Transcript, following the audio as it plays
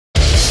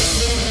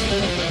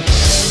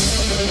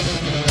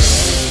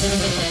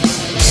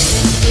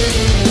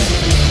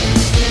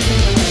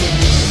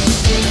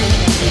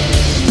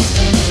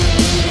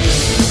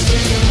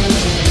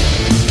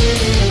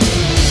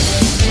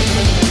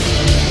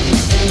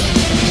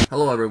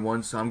Hello,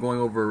 everyone. So I'm going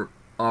over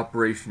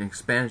Operation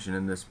Expansion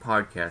in this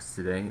podcast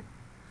today.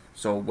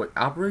 So what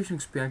Operation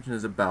Expansion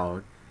is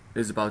about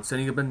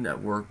setting up a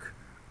network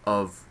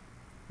of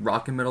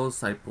rock and metal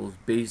disciples,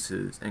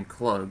 bases, and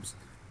clubs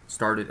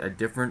started at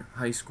different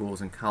high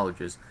schools and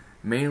colleges.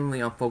 Mainly,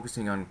 I'm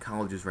focusing on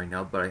colleges right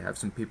now, but I have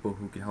some people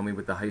who can help me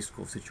with the high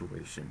school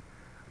situation.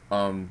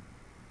 Um,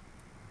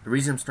 the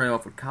reason I'm starting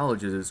off with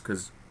colleges is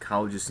because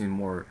colleges seem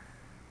more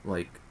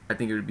like I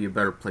think it would be a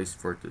better place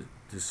for it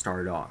to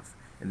start off,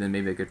 and then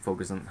maybe I could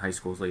focus on high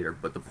schools later.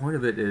 But the point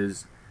of it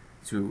is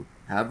to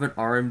have an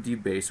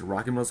RMD base, a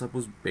Rocky Mountain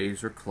Disciples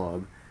base or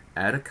club,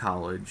 at a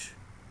college,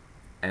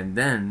 and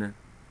then,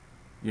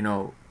 you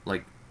know,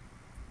 like,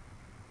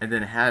 and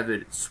then have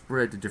it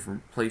spread to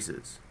different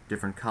places,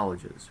 different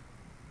colleges.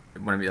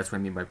 That's what I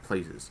mean by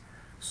places.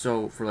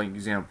 So, for like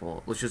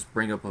example, let's just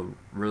bring up a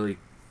really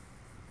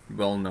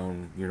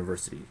well-known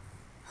university,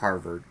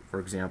 Harvard, for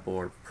example,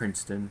 or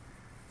Princeton.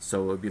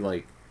 So it would be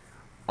like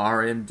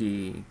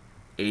RMDHU,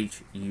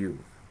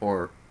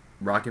 or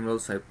Rocky Mountain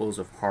Disciples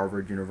of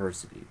Harvard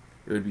University.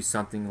 It would be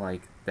something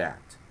like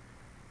that.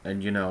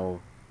 And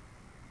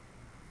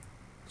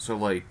so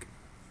like,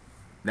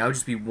 that would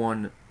just be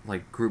one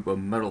like group of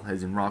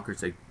metalheads and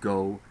rockers that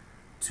go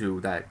to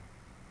that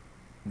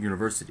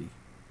university.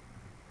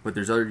 But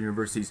there's other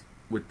universities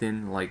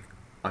within like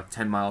a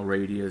 10-mile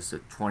radius, a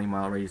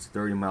 20-mile radius, a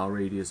 30-mile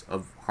radius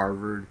of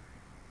Harvard,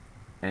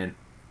 and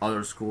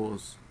other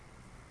schools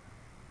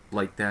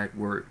like that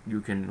where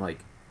we can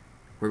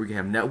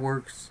have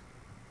networks,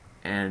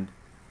 and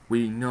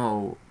we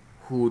know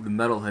who the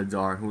metalheads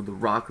are, who the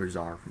rockers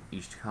are from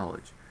each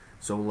college.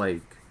 So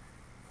like,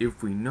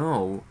 if we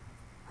know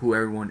who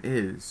everyone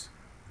is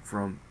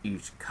from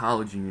each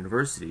college and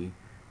university,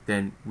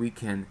 then we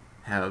can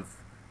have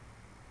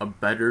a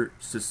better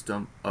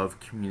system of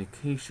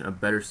communication, a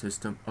better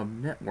system of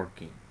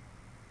networking.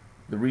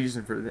 The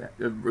reason for that,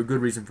 a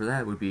good reason for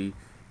that would be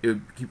it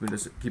would keep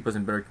us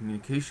in better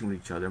communication with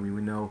each other. I mean,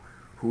 we know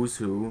who's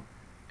who,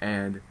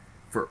 and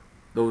for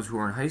those who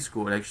are in high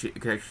school, it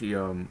could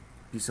actually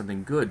be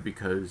something good,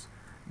 because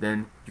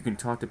then you can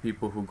talk to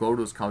people who go to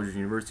those colleges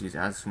and universities,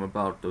 ask them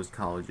about those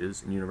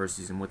colleges and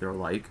universities and what they're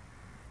like.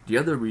 The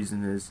other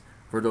reason is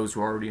for those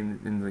who are already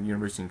in the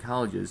university and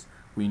colleges,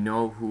 we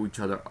know who each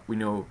other. We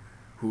know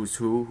who's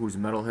who's a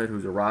metalhead,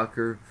 who's a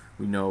rocker.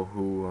 We know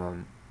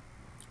who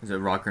is a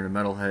rocker and a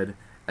metalhead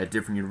at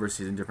different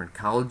universities and different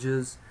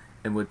colleges.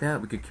 And with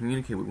that, we can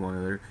communicate with one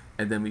another,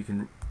 and then we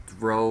can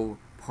throw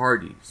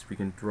parties. We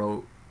can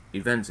throw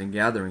events and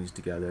gatherings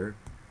together.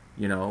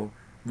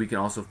 We can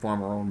also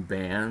form our own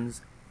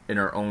bands in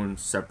our own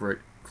separate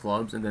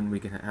clubs, and then we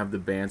can have the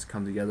bands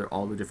come together,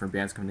 all the different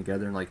bands come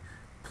together and like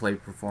play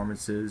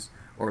performances,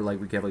 or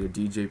like we can have like a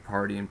DJ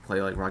party and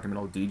play like rock and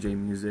metal DJ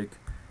music,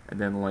 and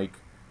then like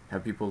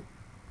have people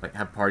like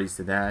have parties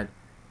to that,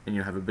 and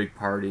have a big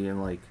party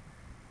and like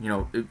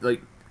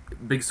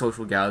big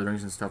social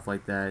gatherings and stuff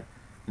like that,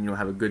 and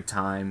have a good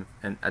time,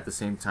 and at the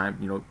same time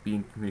be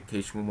in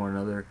communication with one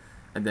another.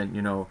 And then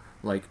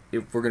like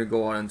if we're gonna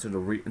go out into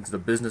the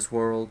business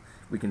world,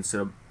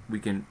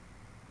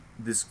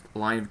 this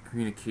line of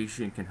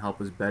communication can help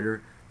us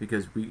better,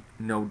 because we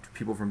know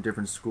people from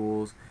different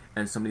schools,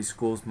 and some of these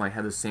schools might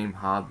have the same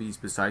hobbies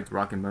besides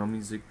rock and metal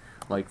music.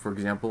 Like, for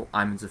example,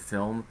 I'm into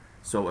film,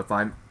 so if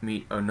I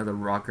meet another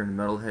rocker and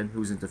metalhead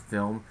who's into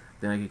film,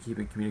 then I can keep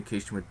in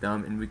communication with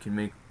them, and we can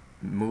make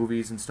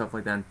movies and stuff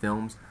like that, and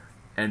films,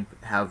 and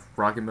have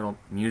rock and metal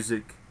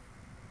music,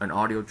 an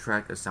audio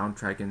track, a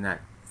soundtrack in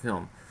that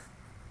film.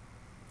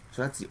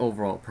 So that's the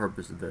overall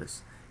purpose of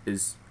this.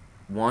 Is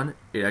one,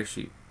 it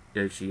actually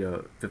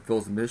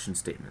fulfills the mission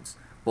statements,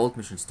 both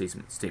mission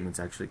statements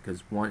actually,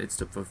 because one, it's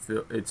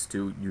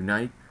to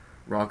unite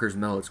rockers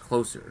and metalheads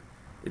closer.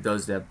 It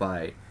does that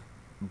by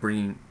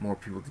bringing more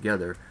people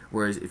together.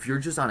 Whereas if you're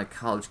just on a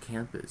college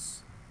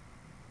campus,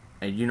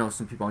 and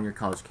some people on your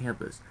college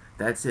campus,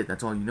 that's it.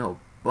 That's all you know.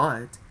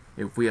 But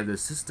if we have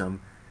this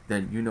system,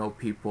 then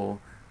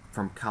people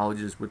from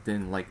colleges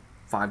within like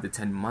 5 to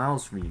 10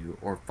 miles from you,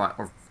 or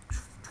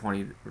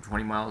 20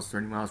 miles,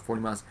 30 miles,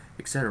 40 miles,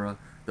 etc.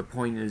 The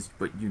point is,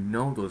 but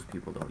those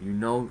people though. You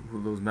know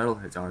who those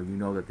metalheads are. You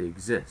know that they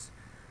exist.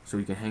 So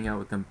you can hang out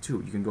with them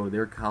too. You can go to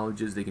their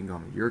colleges. They can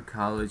come to your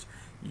college.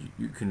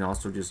 You can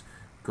also just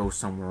go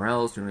somewhere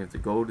else. You don't have to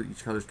go to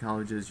each other's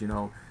colleges.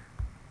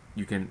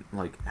 You can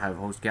like have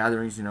host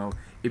gatherings.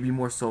 It'd be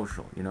more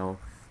social.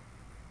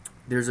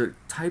 There's a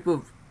type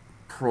of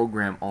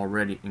program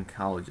already in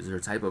colleges.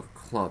 There's a type of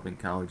club in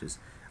colleges.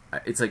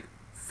 It's like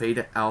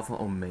Theta Alpha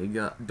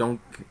Omega.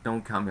 Don't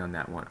count me on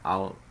that one.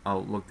 I'll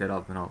look that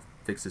up and I'll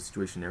fix the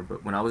situation there.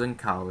 But when I was in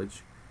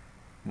college,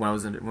 when I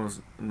was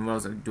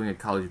doing a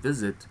college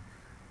visit,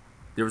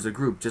 there was a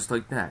group just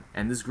like that,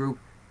 and this group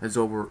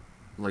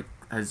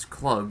has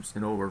clubs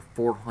in over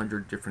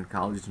 400 different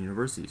colleges and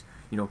universities.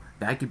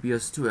 That could be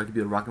us too. That could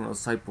be the Rock and Roll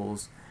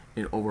Disciples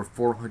in over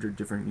 400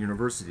 different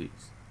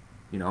universities.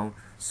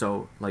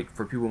 So like,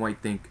 for people who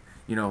might think,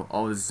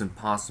 oh, this is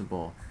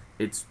impossible.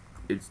 It's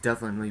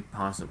definitely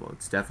possible.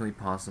 It's definitely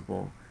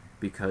possible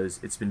because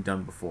it's been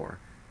done before.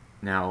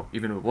 Now,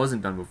 even if it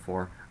wasn't done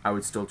before, I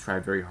would still try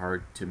very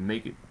hard to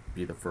make it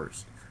be the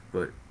first.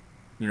 But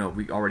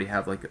we already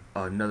have like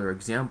another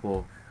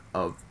example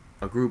of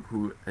a group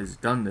who has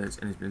done this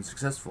and has been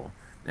successful.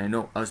 And I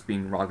know us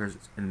being rockers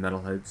and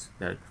metalheads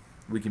that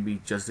we can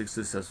be just as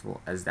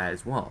successful as that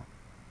as well.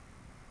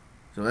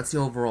 So that's the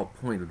overall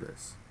point of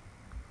this.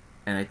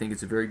 And I think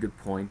it's a very good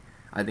point.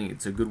 I think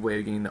it's a good way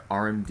of getting the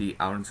RMD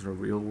out into the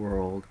real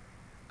world.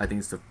 I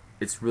think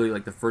it's really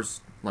like the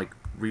first like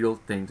real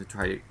thing to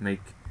try to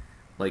make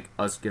like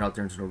us get out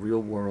there into the real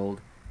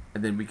world,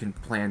 and then we can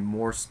plan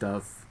more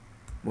stuff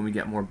when we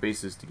get more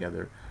bases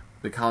together.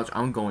 The college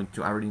I'm going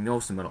to, I already know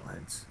some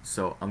metalheads,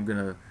 so I'm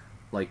gonna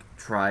like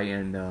try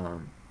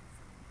and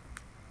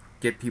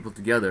get people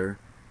together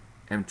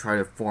and try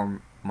to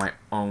form my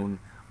own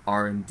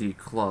R&D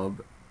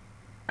club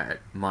at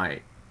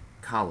my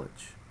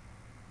college.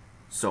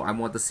 So I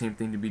want the same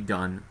thing to be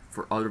done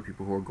for other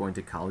people who are going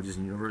to colleges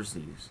and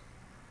universities.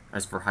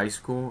 As for high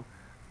school,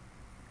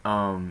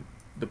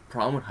 the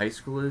problem with high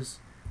school is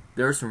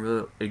there are some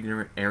really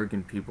ignorant,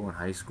 arrogant people in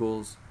high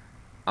schools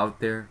out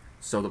there.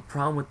 So the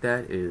problem with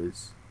that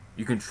is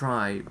you can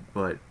try,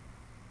 but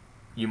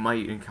you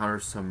might encounter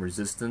some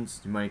resistance.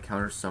 You might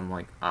encounter some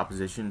like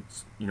opposition.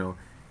 You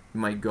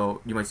might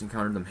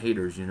encounter them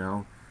haters.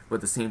 But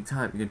at the same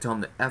time, you can tell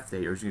them to F the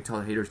haters. You can tell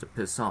the haters to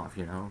piss off.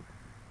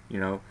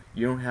 You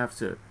don't have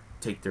to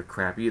take their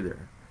crap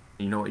either.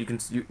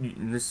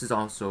 And this is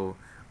also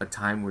a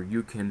time where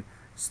you can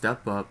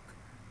step up,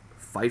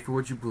 fight for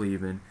what you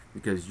believe in,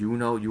 because you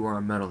are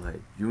a metalhead.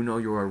 You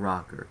are a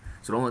rocker.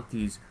 So don't let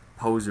these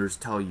posers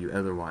tell you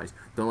otherwise.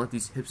 Don't let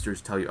these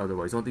hipsters tell you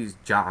otherwise. Don't let these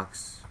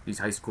jocks, these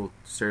high school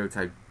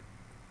stereotype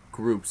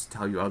groups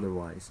tell you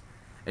otherwise.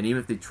 And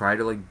even if they try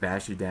to like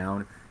bash you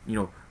down,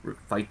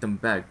 fight them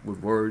back with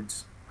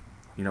words,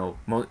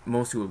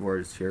 mostly with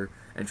words here,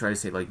 and try to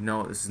say like,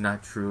 no, this is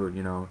not true.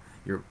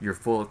 You're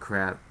full of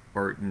crap,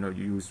 or you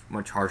use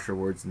much harsher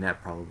words than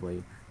that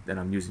probably that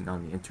I'm using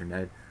on the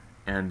internet,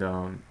 and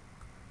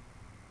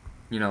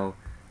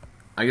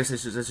I guess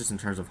that's just in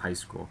terms of high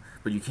school.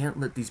 But you can't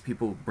let these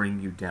people bring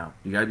you down.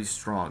 You gotta be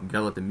strong. You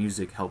gotta let the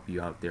music help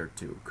you out there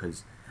too,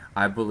 because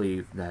I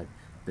believe that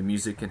the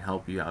music can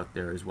help you out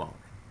there as well,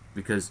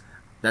 because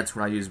that's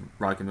what I use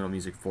rock and metal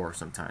music for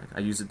sometimes.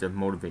 I use it to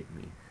motivate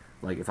me.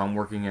 Like if I'm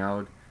working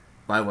out,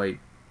 by the way,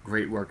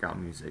 great workout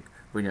music.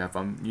 But yeah, if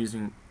I'm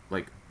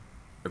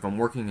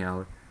working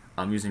out,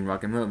 I'm using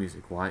rock and metal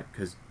music. Why?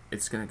 Because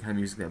it's the kind of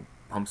music that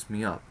pumps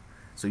me up.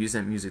 So use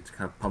that music to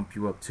kind of pump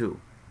you up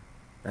too.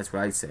 That's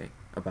what I'd say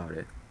about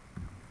it.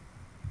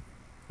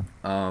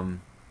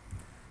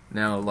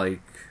 Now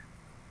like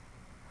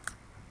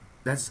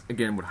that's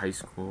again with high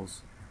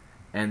schools,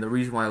 and the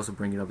reason why I also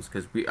bring it up is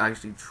because we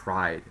actually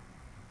tried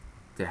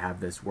to have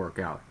this work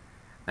out.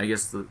 I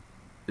guess the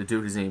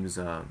dude, his name is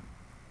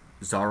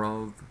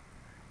Zarov,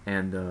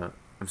 and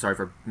I'm sorry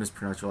if I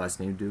mispronounced your last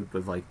name, dude,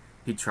 but like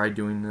he tried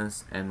doing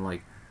this, and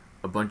like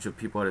a bunch of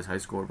people at his high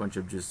school, a bunch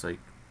of just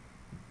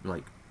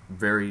like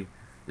very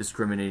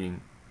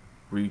discriminating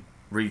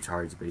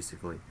retards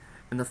basically.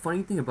 And the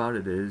funny thing about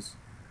it is,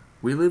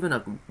 we live in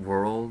a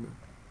world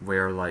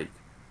where like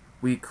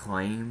we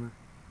claim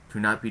to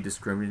not be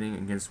discriminating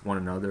against one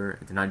another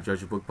and to not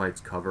judge a book by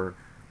its cover,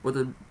 but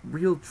the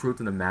real truth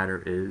of the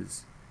matter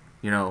is,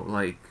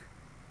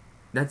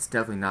 that's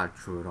definitely not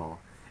true at all.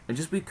 And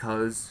just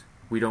because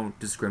we don't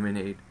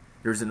discriminate,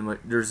 there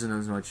isn't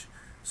as much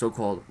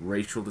so-called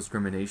racial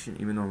discrimination,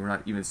 even though we're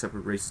not even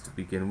separate races to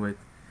begin with.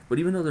 But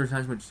even though there's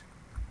not as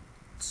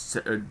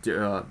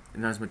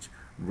much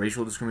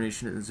racial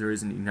discrimination as there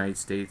is in the United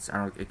States,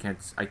 I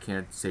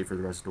can't say for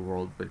the rest of the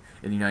world, but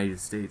in the United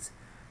States,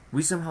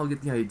 we somehow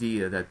get the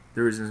idea that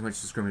there isn't as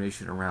much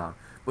discrimination around.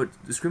 But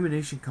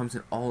discrimination comes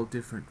in all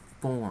different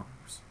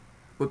forms.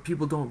 But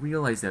people don't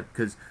realize that,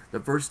 because the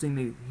first thing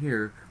they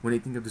hear when they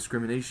think of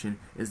discrimination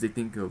is they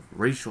think of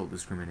racial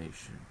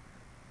discrimination,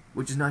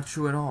 which is not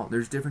true at all.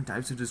 There's different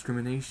types of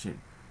discrimination.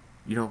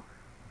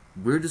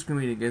 We're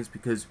discriminated against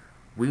because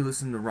we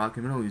listen to rock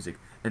and metal music,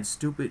 and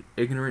stupid,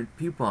 ignorant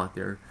people out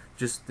there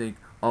just think,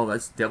 oh,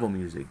 that's devil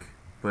music.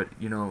 But,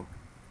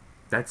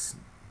 that's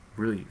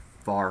really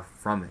far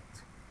from it.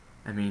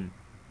 I mean,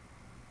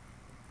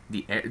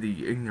 the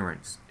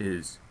ignorance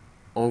is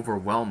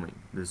overwhelming.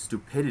 The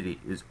stupidity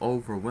is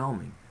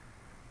overwhelming.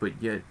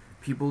 But yet,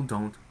 people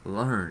don't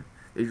learn.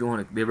 They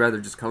rather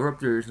just cover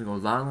up their ears and go,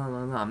 la la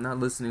la la, I'm not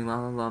listening, la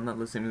la la, I'm not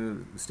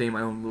listening, to stay in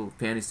my own little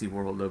fantasy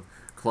world of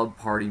club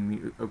party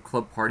music,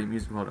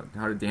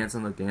 how to dance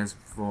on the dance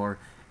floor,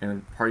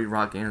 and party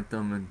rock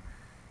anthem. And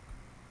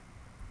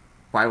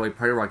by the way,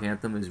 party rock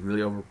anthem is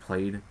really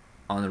overplayed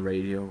on the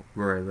radio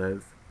where I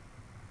live.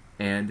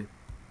 And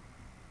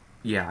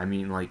yeah, I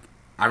mean, I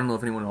don't know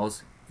if anyone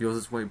else feels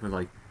this way,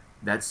 but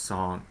that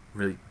song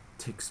really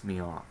ticks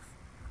me off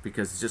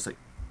because it's just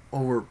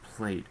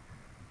overplayed.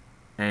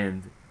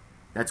 And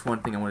that's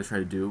one thing I want to try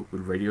to do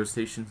with radio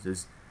stations,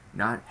 is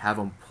not have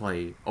them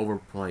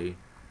overplay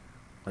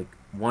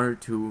one or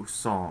two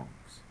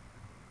songs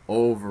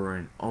over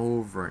and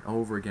over and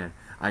over again.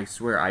 I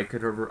swear I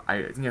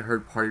think I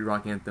heard Party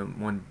Rock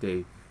Anthem one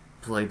day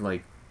played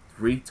like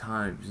 3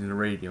 times in the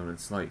radio, and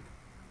it's like,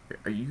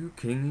 are you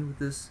kidding me with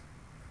this?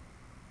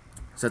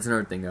 So that's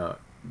another thing.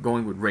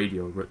 Going with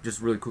radio,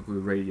 just really quickly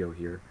with radio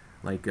here.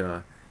 Like,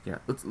 yeah,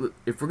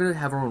 if we're gonna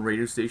have our own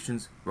radio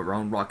stations, our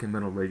own rock and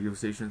metal radio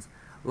stations,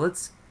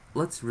 let's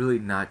really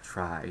not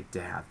try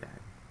to have that,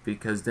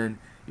 because then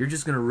you're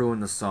just gonna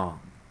ruin the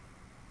song.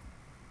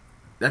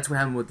 That's what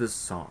happened with this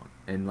song,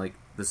 and like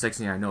the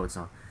Sexy I Know It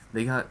song.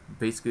 They got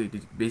basically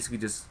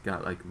just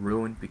got like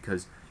ruined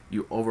because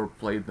you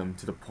overplayed them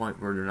to the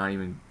point where they're not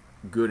even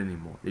good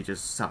anymore. They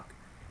just suck,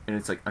 and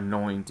it's like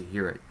annoying to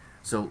hear it.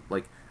 So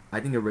like, I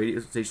think the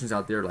radio stations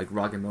out there, like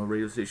rock and metal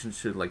radio stations,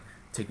 should like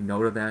take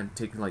note of that, and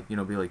take like, be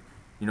like,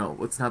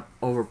 let's not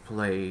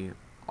overplay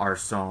our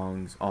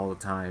songs all the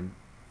time.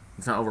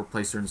 Let's not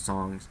overplay certain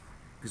songs,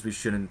 because we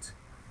shouldn't.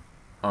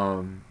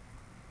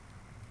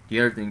 The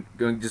other thing,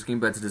 getting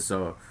back to this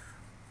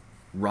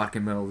rock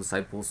and metal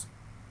disciples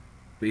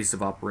base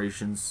of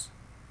operations.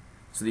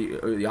 So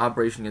the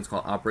operation is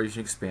called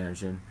Operation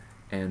Expansion,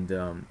 and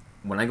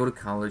when I go to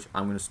college,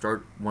 I'm going to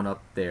start one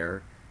up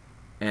there.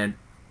 And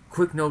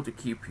quick note to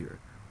keep here: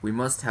 we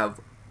must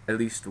have at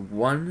least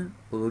one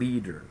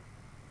leader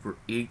for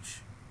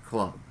each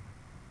club.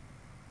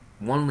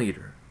 One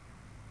leader.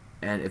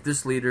 And if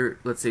this leader,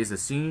 let's say, is a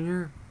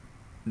senior,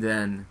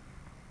 then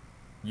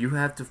you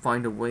have to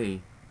find a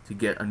way to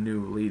get a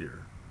new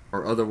leader,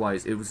 or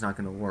otherwise it was not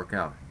going to work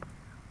out.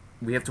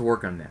 We have to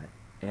work on that.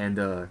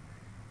 And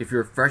if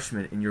you're a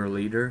freshman and you're a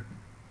leader,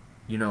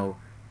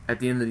 at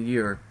the end of the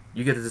year,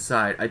 you get to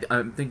decide.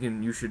 I'm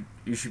thinking you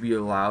should be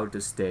allowed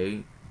to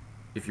stay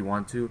if you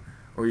want to,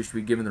 or you should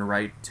be given the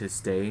right to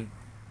stay,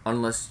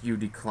 unless you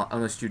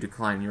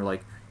decline. And you're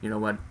like, you know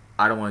what?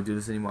 I don't want to do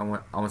this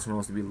anymore. I want someone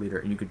else to be a leader,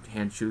 and you can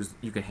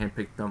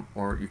handpick them,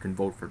 or you can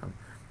vote for them.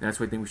 And that's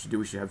what I think we should do.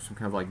 We should have some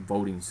kind of like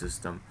voting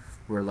system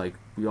where like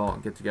we all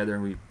get together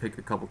and we pick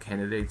a couple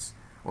candidates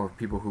or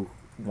people who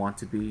want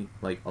to be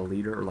like a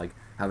leader, or like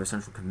have a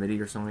central committee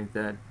or something like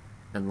that,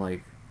 and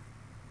like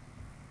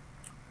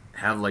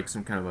have like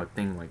some kind of a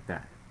thing like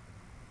that.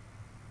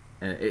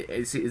 And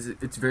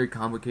it's very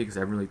complicated because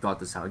I haven't really thought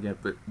this out yet.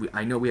 But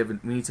I know we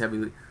need to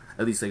have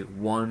at least like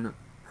one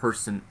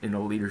person in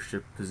a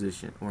leadership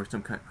position, or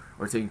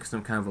taking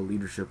some kind of a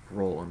leadership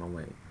role in a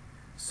way.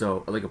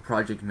 So like a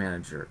project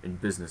manager in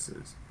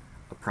businesses,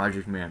 a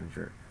project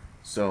manager.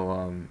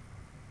 So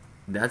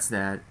that's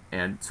that.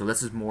 And so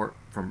this is more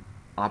from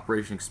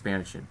Operation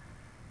Expansion,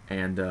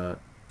 and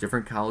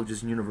different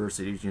colleges and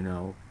universities,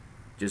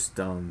 just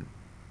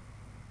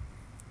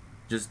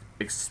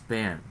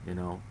expand,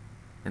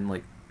 and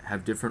like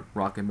have different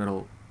rock and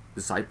metal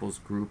disciples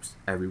groups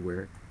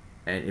everywhere.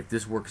 And if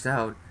this works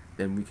out,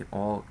 then we can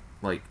all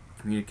like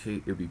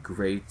communicate. It'll be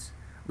great.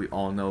 We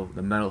all know who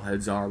the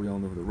metalheads are. We all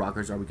know who the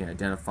rockers are. We can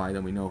identify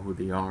them. We know who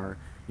they are.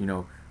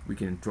 We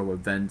can throw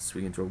events.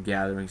 We can throw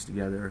gatherings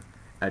together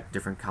at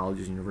different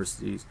colleges and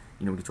universities.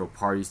 We can throw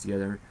parties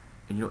together.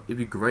 And it'd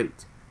be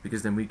great,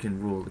 because then we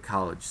can rule the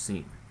college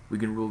scene. We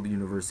can rule the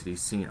university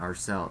scene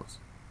ourselves.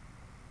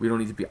 We don't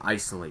need to be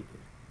isolated.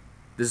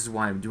 This is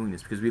why I'm doing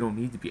this, because we don't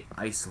need to be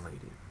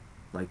isolated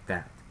like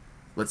that.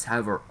 Let's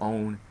have our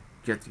own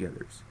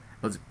get-togethers.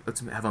 Let's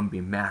have them be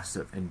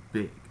massive and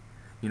big.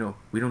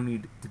 We don't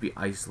need to be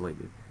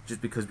isolated just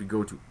because we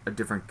go to a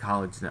different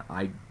college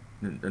than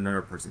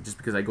another person. Just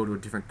because I go to a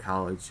different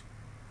college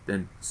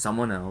than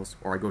someone else,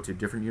 or I go to a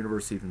different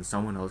university than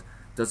someone else,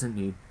 doesn't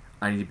mean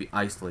I need to be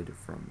isolated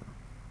from them.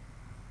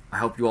 I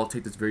hope you all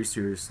take this very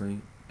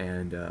seriously,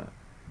 and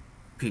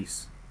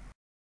peace.